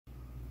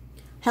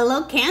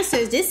Hello,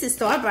 Cancers. This is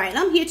Starbright.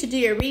 I'm here to do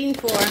your reading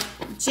for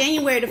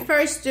January the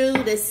 1st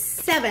through the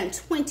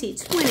 7th,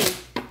 2020.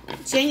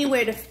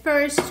 January the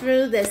 1st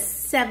through the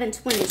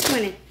 7th,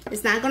 2020.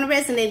 It's not going to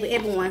resonate with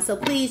everyone, so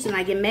please do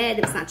not get mad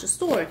if it's not your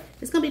story.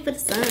 It's going to be for the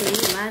Sun,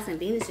 Moon, Rising,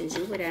 Venus, and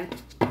Jupiter.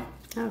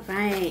 All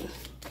right.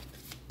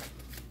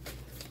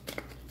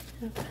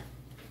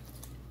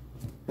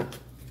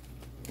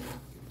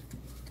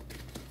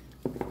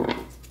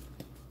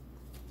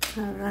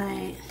 All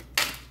right.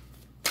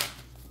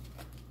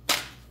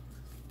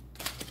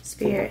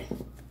 Spirit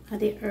of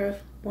the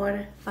earth,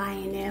 water, fire,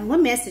 and air.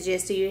 What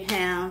messages do you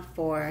have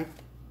for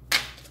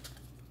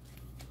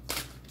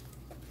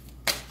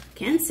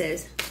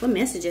Cancers? What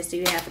messages do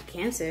you have for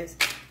Cancers?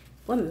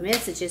 What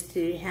messages do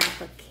you have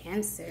for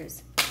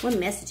Cancers? What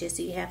messages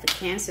do you have for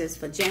Cancers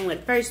for January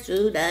 1st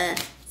through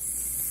the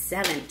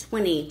 7th,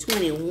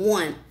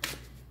 2021?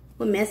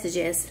 What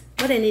messages?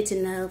 What do they need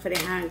to know for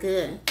their higher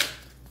good?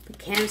 For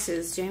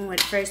Cancers, January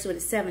 1st through the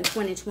 7th,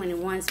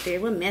 2021,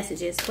 Spirit. What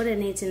messages? What do they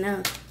need to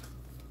know?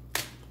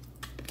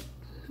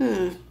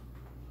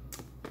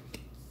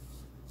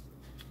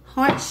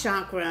 Heart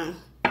chakra.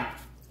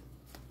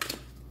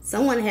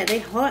 Someone had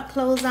their heart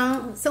closed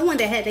on. Someone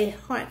that had their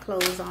heart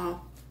closed on.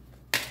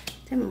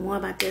 Tell me more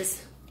about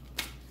this.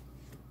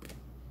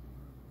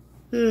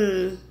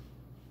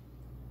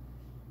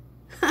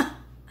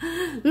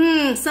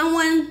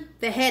 Someone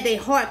that had their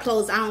heart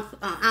closed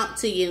out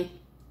to you.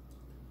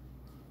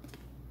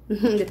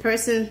 The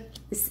person,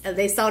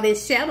 they saw their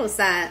shadow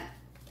side.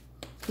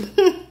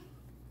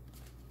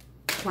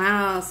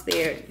 Wow,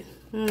 Spirit.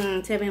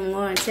 Tell me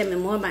more. Tell me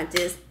more about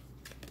this.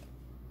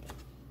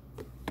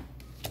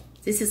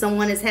 This is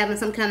someone that's having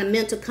some kind of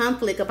mental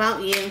conflict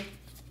about you.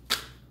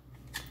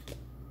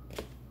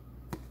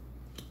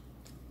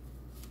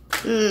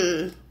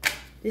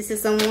 This is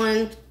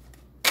someone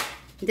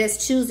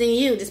that's choosing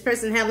you. This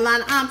person have a lot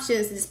of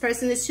options. This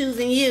person is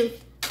choosing you.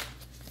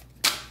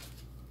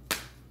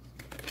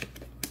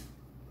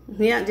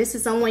 Yeah, this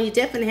is someone you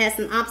definitely have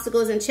some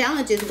obstacles and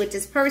challenges with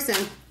this person.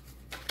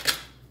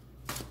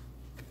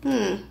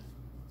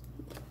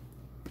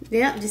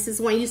 Yeah, this is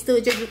when you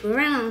stood your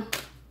ground.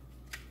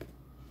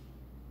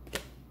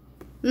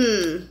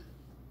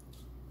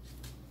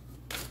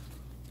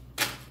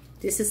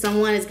 This is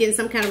someone that's getting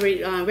some kind of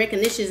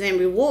recognitions and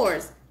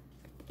rewards.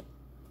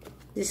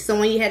 This is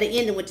someone you had to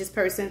end it with this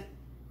person.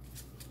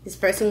 This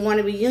person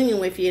wanted a reunion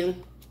with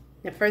you.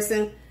 That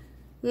person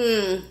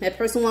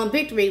want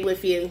victory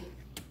with you.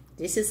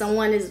 This is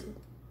someone is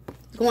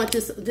going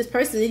through, this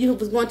person, you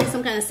was going through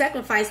some kind of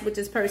sacrifice with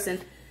this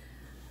person.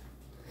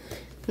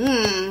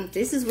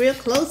 This is real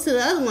close to the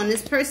other one.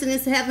 This person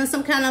is having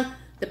some kind of,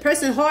 the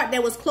person's heart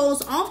that was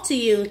closed off to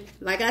you.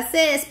 Like I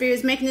said, Spirit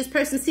is making this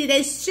person see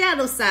their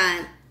shadow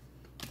side.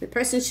 The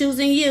person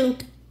choosing you.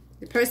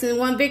 The person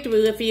won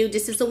victory with you.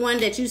 This is the one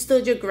that you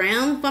stood your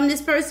ground from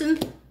this person.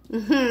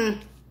 Now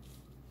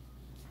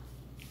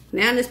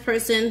this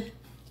person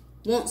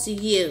wants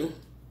you.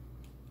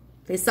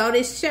 They saw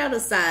their shadow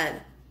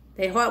side.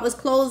 Their heart was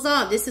closed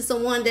off. This is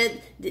someone that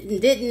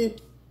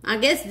didn't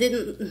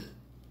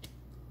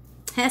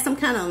have some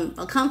kind of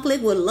a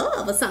conflict with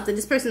love or something.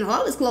 This person's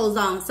heart was closed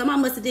on.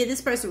 Someone must have did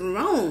this person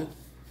wrong.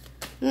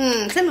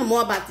 Tell me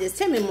more about this.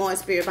 Tell me more,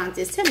 Spirit, about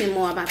this. Tell me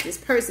more about this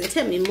person.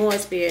 Tell me more,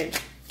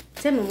 Spirit.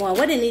 Tell me more.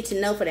 What do they need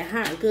to know for their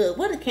higher good?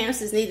 What do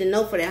Cancers need to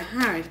know for their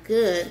higher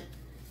good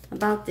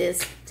about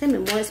this? Tell me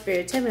more,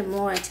 Spirit. Tell me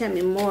more. Tell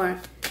me more.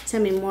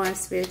 Tell me more,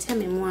 Spirit. Tell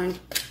me more.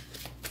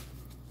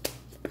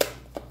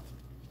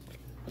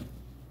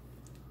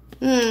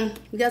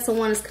 You got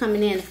someone that's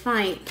coming in to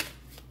fight.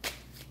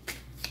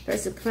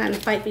 Person trying to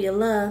fight for your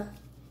love.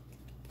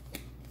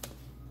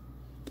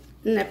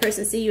 And that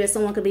person see you as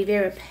someone could be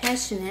very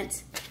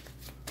passionate,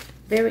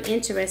 very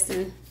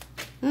interesting.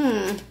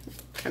 The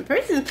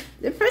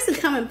person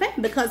coming back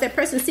because that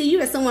person see you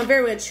as someone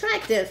very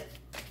attractive.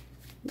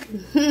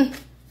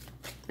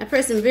 That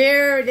person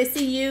they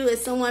see you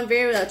as someone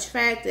very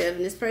attractive,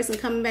 and this person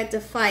coming back to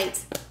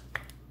fight.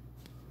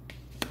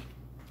 The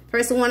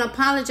person want to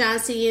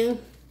apologize to you.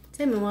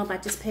 Tell me more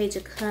about this Page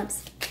of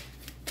Cups.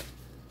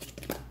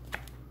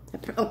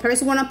 A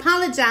person want to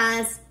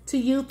apologize to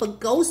you for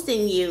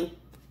ghosting you.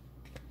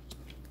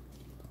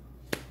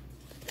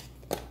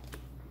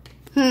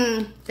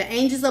 The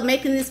angels are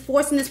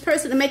forcing this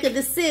person to make a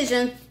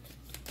decision.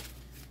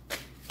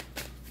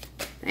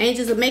 The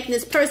angels are making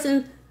this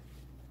person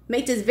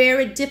make this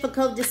very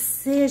difficult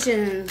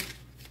decision.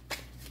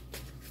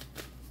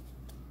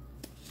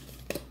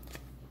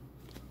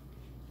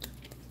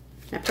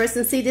 That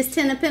person see this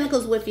Ten of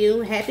Pentacles with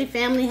you. Happy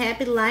family,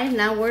 happy life,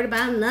 not worried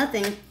about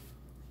nothing.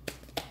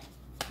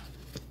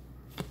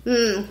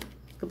 Could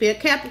be a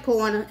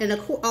Capricorn or an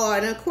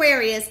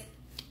Aquarius.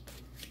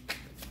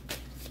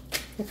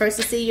 The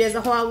person see you as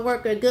a hard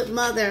worker, a good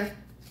mother.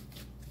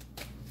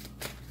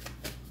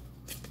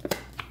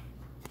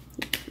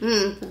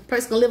 The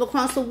person can live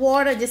across the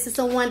water. This is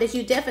someone that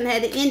you definitely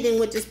had an ending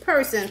with this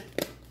person.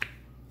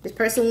 This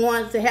person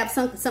wants to have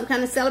some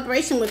kind of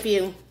celebration with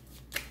you.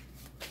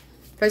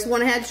 Person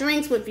want to have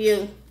drinks with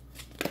you.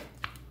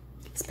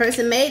 This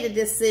person made a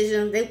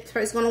decision. This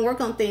person's going to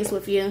work on things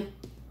with you.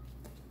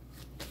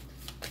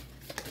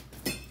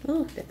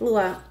 Oh, that blew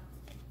out.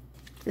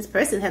 This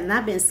person has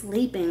not been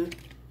sleeping.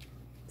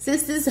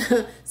 Since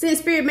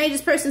Spirit made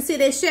this person see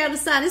their shadow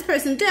side, this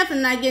person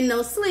definitely not getting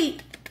no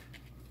sleep.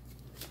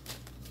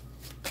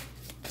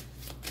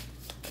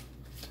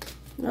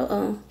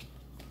 Uh-oh.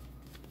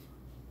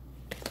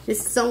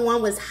 This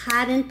someone was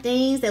hiding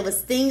things. There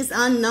was things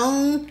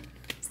unknown,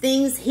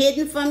 things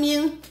hidden from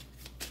you.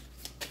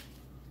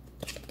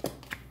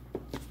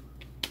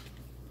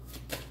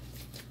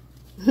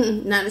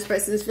 Now this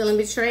person is feeling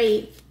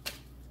betrayed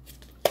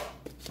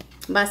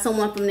by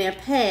someone from their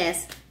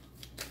past.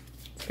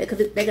 They could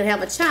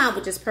have a child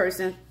with this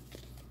person.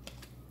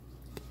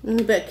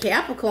 But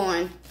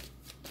Capricorn,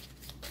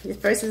 this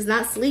person is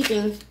not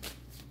sleeping.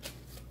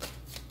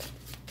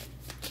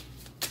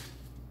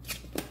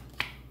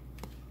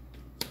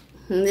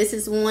 And this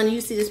is one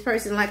you see this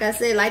person, like I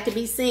said, like to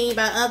be seen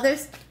by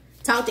others.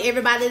 Talk to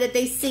everybody that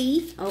they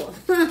see. Oh,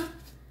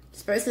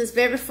 this person is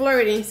very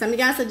flirty. Some of you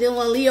guys are dealing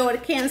with Leo or the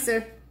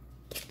Cancer.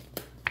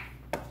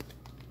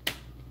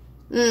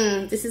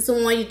 This is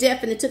someone you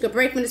definitely took a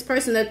break from this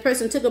person. That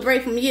person took a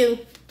break from you.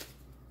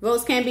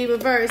 Roles can be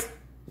reversed.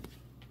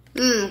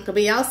 Could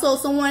be also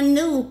someone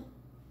new.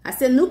 I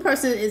said new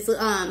person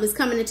is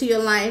coming into your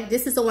life.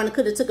 This is someone that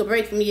could have took a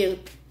break from you.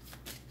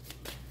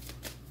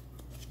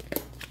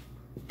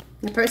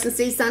 The person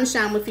sees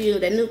sunshine with you.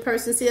 That new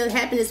person sees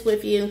happiness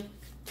with you.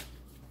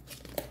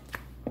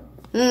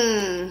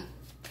 This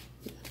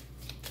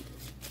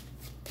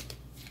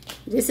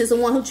is the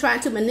one who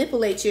tried to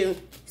manipulate you.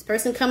 This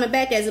person coming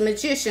back as a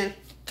magician.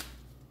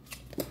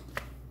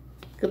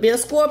 Could be a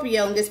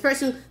Scorpio. This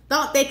person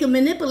thought they could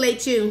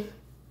manipulate you.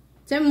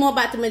 Tell me more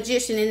about the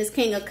magician and this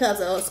King of Cups.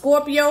 A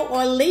Scorpio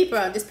or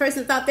Libra. This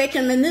person thought they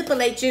can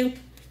manipulate you.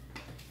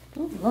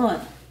 Oh,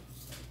 Lord.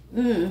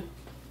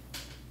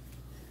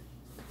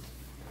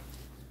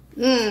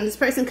 This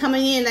person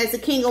coming in as the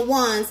King of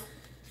Wands.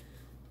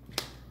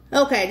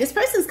 Okay, this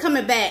person's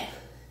coming back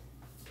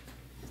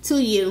to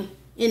you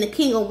in the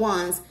King of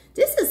Wands.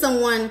 This is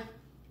someone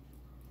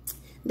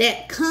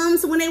that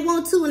comes when they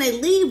want to and they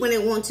leave when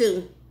they want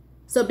to.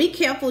 So be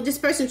careful. This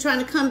person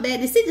trying to come back.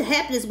 They see the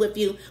happiness with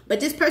you, but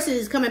this person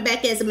is coming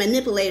back as a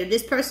manipulator.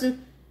 This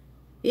person,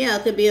 yeah,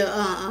 it could be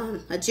a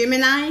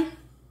Gemini,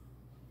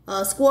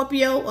 a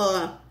Scorpio,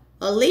 or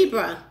a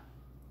Libra.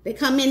 They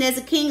come in as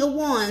a King of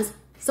Wands.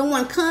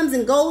 Someone comes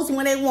and goes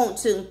when they want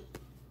to.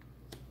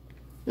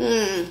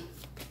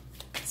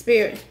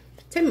 Spirit,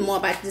 tell me more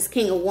about this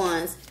King of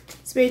Wands.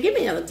 Spirit, give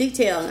me a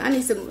detail. I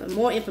need some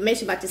more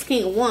information about this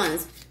King of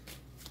Wands.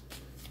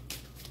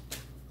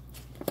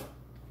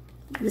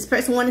 This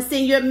person wants to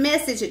send you a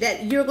message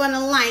that you're going to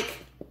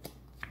like.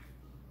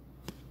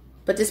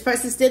 But this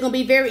person's still going to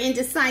be very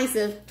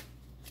indecisive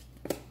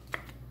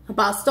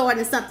about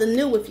starting something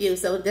new with you.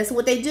 So that's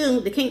what they do.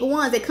 The King of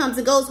Wands, that comes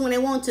and goes when they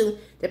want to.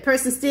 The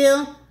person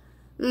still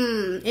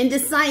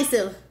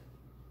indecisive.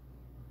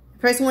 The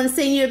person wants to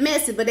send you a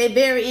message, but they're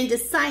very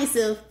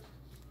indecisive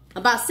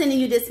about sending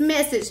you this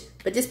message.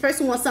 But this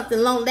person wants something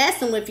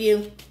long-lasting with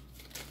you.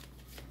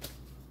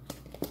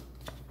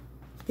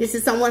 This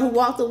is someone who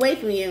walked away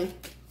from you.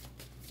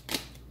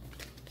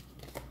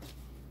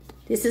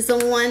 This is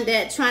someone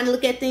that trying to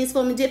look at things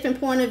from a different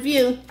point of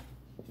view.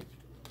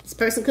 This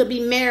person could be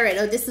married,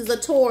 or this is a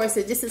Taurus,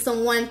 or this is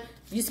someone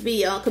used to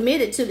be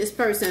committed to this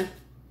person.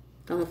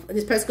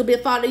 This person could be a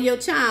father of your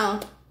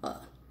child.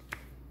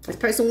 This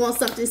person wants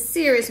something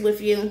serious with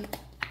you.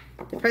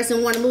 The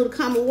person wants to move to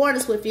calmer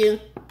waters with you.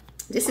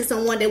 This is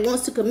someone that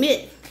wants to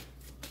commit.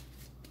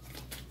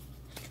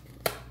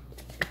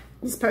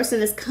 This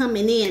person is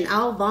coming in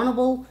all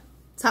vulnerable,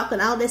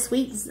 talking all that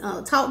sweet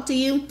talk to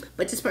you.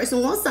 But this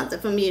person wants something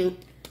from you.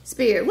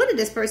 Spirit, what did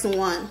this person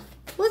want?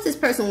 What does this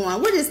person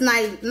want? What does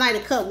Knight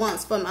of Cups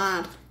wants from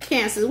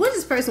Cancer? What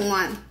does this person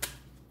want?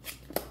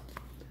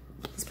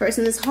 This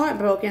person is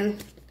heartbroken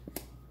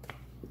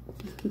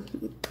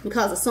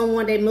because of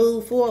someone they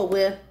moved forward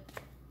with.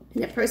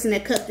 And that person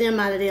that cut them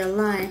out of their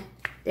line.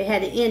 They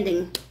had an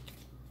ending.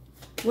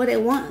 What they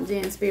want,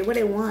 then, Spirit? What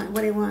they want?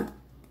 What they want?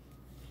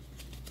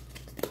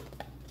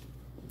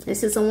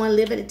 This is someone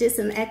living at a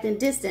distance, acting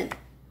distant.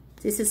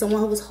 This is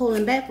someone who was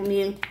holding back from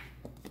you.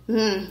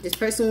 This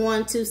person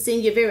wants to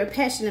send you a very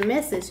passionate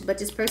message, but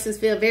this person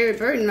feels very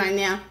burdened right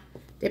now.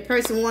 That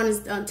person wants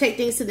to take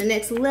things to the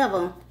next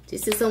level.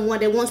 This is someone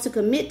that wants to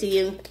commit to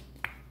you,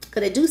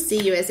 because they do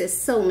see you as their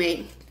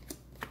soulmate.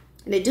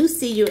 And they do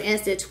see you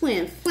as their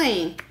twin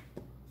flame.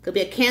 Could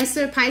be a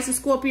Cancer, Pisces,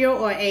 Scorpio,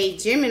 or a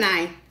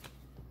Gemini.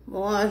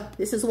 Or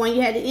this is one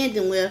you had to end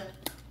with.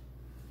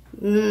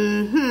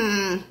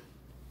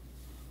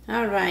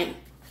 All right.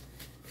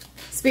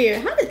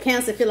 Spirit, how does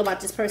Cancer feel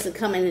about this person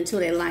coming into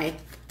their life?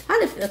 How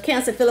does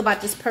Cancer feel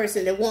about this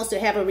person that wants to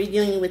have a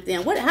reunion with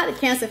them? How did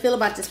Cancer feel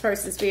about this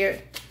person,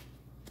 Spirit?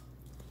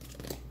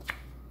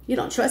 You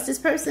don't trust this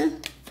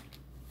person?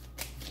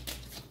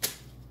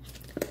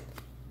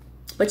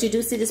 But you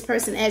do see this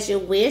person as your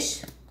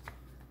wish.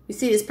 You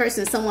see this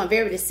person as someone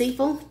very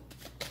deceitful.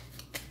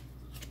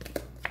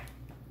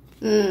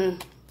 You're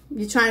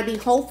trying to be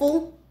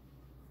hopeful.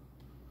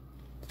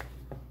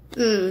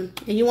 And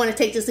you want to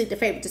take this leap to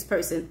favor this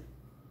person.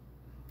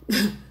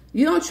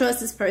 You don't trust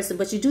this person,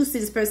 but you do see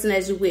this person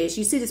as you wish.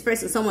 You see this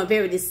person as someone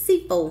very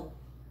deceitful.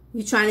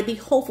 You're trying to be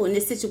hopeful in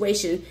this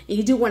situation, and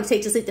you do want to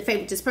take this leap to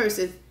favor this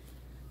person.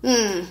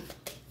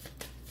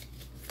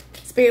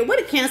 Spirit, what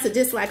do Cancer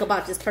dislike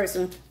about this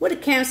person? What do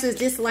Cancers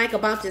dislike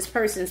about this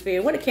person,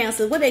 Spirit? What do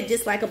Cancer, what do they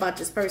dislike about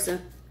this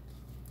person?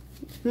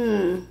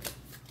 You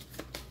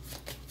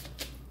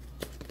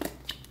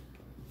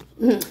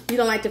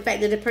don't like the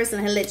fact that the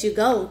person had let you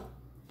go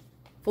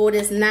for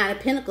this Nine of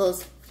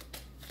Pentacles.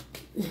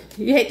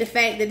 You hate the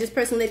fact that this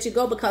person let you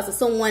go because of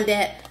someone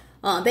that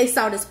they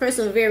saw this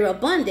person very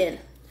abundant.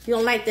 You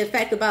don't like the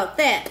fact about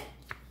that.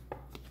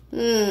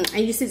 And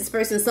you see this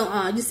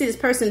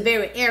person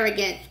very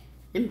arrogant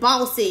and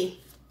bossy.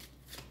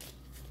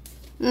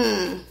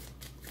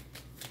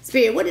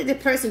 Spirit, what did the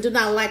person do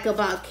not like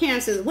about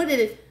Cancers? What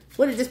did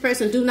this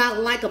person do not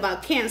like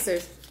about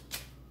Cancers?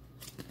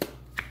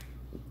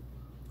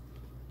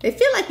 They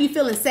feel like you're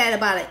feeling sad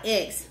about an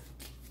ex.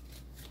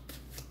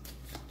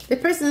 The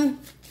person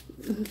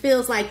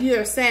feels like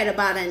you're sad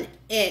about an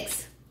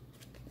ex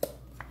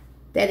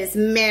that is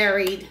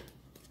married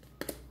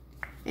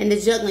and they're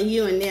juggling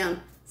you and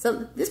them.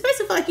 So this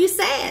person feels like you're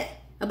sad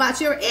about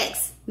your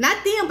ex.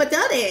 Not them, but the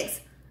other ex.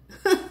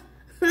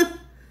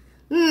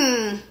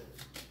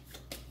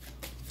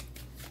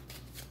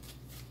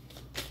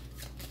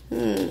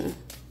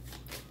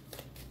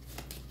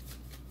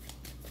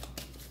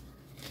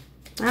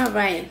 All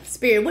right,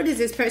 Spirit, what is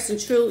this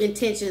person's true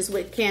intentions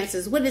with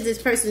Cancers? What is this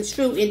person's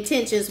true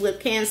intentions with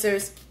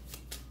Cancers?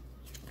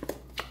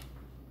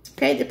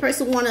 Okay, the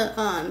person want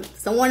to,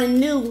 someone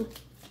new.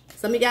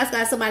 Some of you guys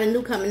got somebody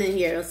new coming in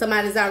here, or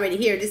somebody's already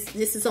here. This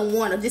is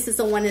someone, or this is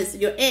someone that's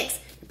your ex.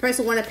 The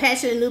person want a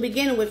passionate new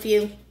beginning with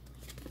you.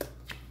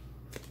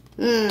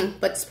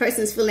 But this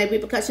person's feeling the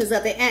repercussions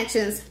of their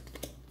actions.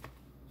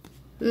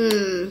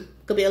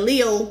 Could be a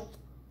Leo.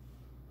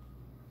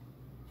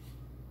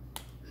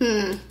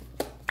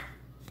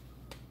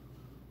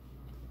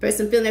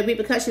 Person feeling the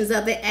repercussions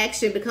of their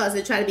action because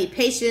they try to be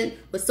patient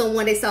with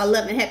someone they saw a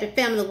loving, happy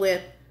family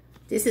with.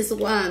 This is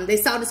they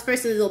saw this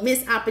person as a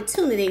missed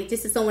opportunity.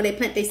 This is someone they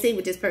plant their seed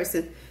with this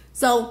person.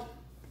 So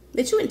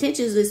the true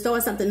intention is to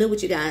start something new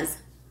with you guys.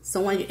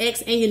 Someone, your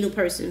ex and your new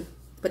person.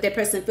 But that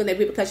person feeling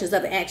the repercussions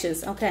of the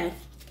actions. Okay.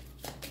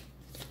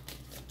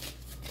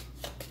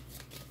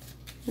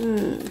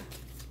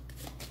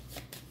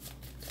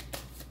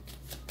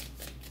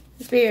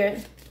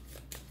 Spirit.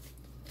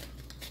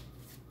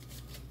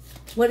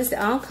 What is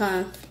the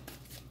outcome?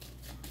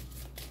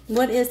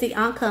 What is the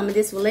outcome of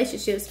this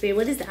relationship, Spirit?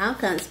 What is the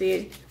outcome,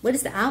 Spirit? What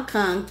is the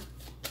outcome?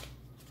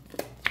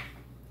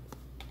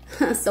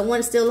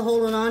 Someone's still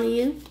holding on to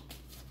you.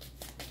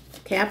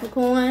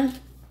 Capricorn.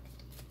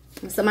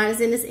 Somebody's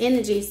in this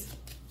energies.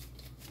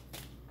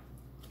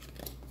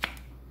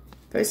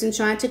 Person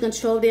trying to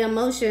control their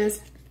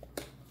emotions.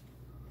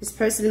 This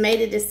person made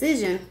a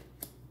decision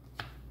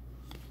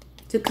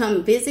to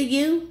come visit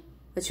you.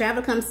 A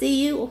traveler come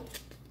see you.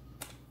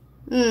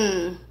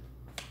 This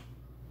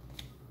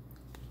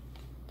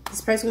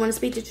person want to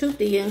speak the truth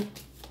to you.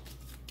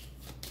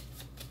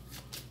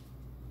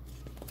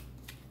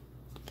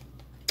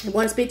 They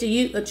want to speak to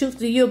you, the truth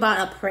to you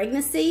about a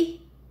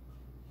pregnancy,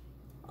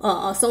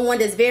 or someone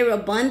that's very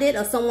abundant,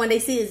 or someone they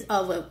see is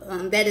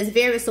that is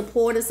very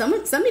supportive. Some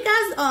of you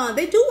guys,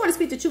 they do want to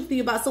speak the truth to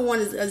you about someone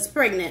is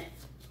pregnant.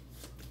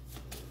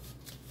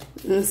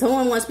 And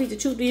someone want to speak the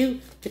truth to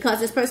you because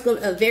this person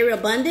is very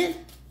abundant.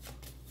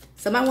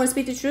 Somebody want to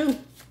speak the truth.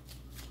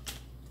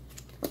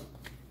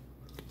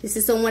 This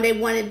is someone they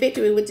wanted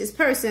victory with this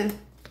person.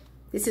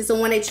 This is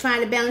someone they tried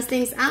to balance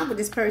things out with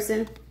this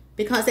person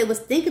because they was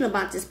thinking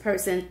about this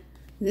person.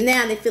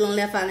 Now they're feeling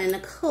left out in the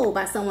cold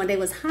by someone they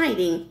was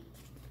hiding.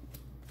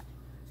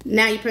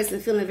 Now your person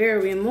is feeling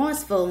very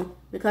remorseful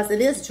because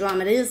it is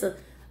drama. It is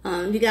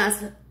you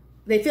guys,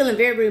 they feeling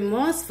very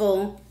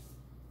remorseful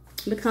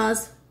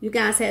because you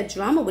guys had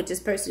drama with this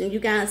person.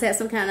 You guys had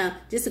some kind of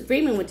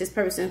disagreement with this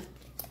person.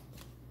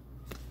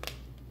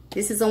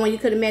 This is someone you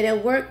could have met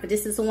at work, but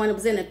this is someone that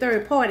was in a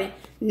third party.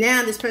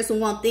 Now this person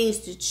wants things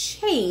to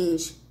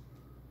change.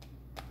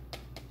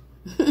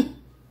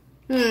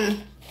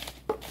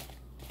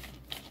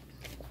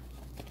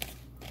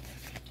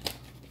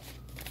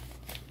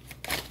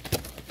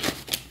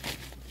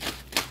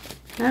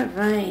 All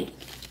right.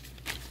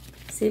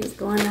 See what's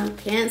going on,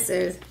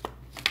 Cancers.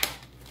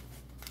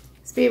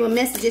 Spirit, what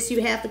messages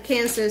you have for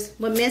Cancers?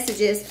 What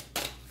messages?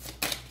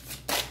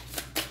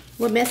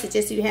 What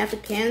messages do you have for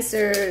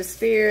Cancers,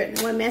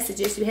 Spirit? What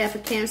messages do you have for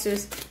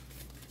Cancers?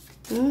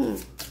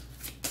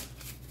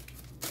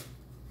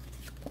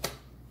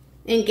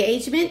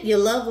 Engagement. Your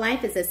love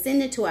life is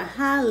ascending to a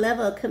high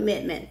level of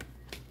commitment.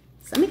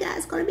 Some of you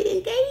guys going to be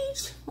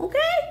engaged.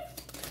 Okay?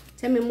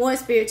 Tell me more,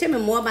 Spirit. Tell me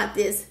more about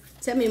this.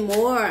 Tell me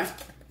more.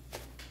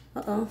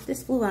 Uh-oh.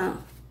 This flew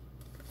out.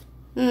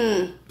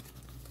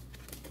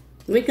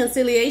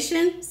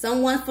 Reconciliation.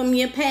 Someone from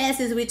your past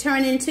is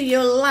returning to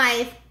your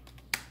life.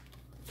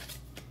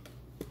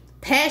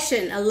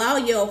 Passion. Allow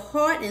your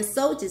heart and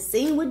soul to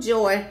sing with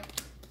joy.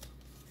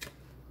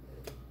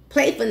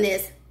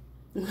 Playfulness.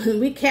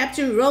 We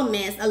capture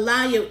romance.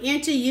 Allow your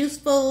inner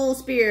useful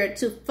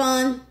spirit of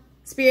fun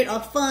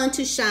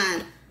to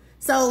shine.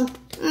 So,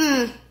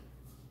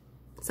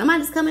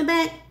 somebody's coming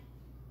back.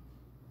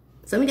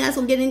 Some of you guys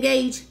gonna get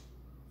engaged.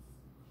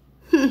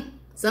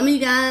 Some of you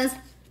guys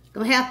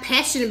gonna have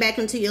passion back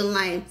into your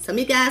life. Some of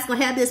you guys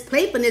gonna have this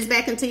playfulness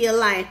back into your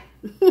life.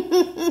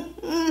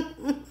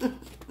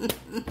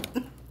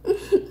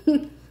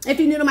 If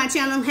you're new to my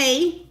channel,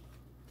 hey,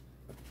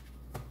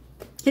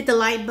 hit the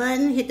like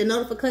button, hit the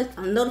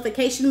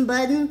notification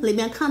button, leave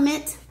me a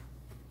comment.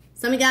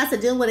 Some of you guys are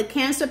dealing with a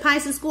Cancer,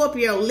 Pisces,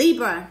 Scorpio,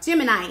 Libra,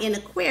 Gemini, and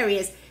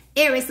Aquarius,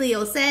 Aries,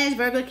 Leo, Sag,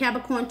 Virgo,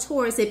 Capricorn,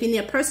 Taurus. If you need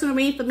a personal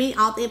reading for me,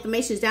 all the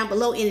information is down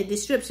below in the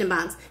description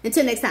box.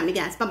 Until next time, you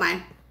guys.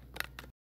 Bye-bye.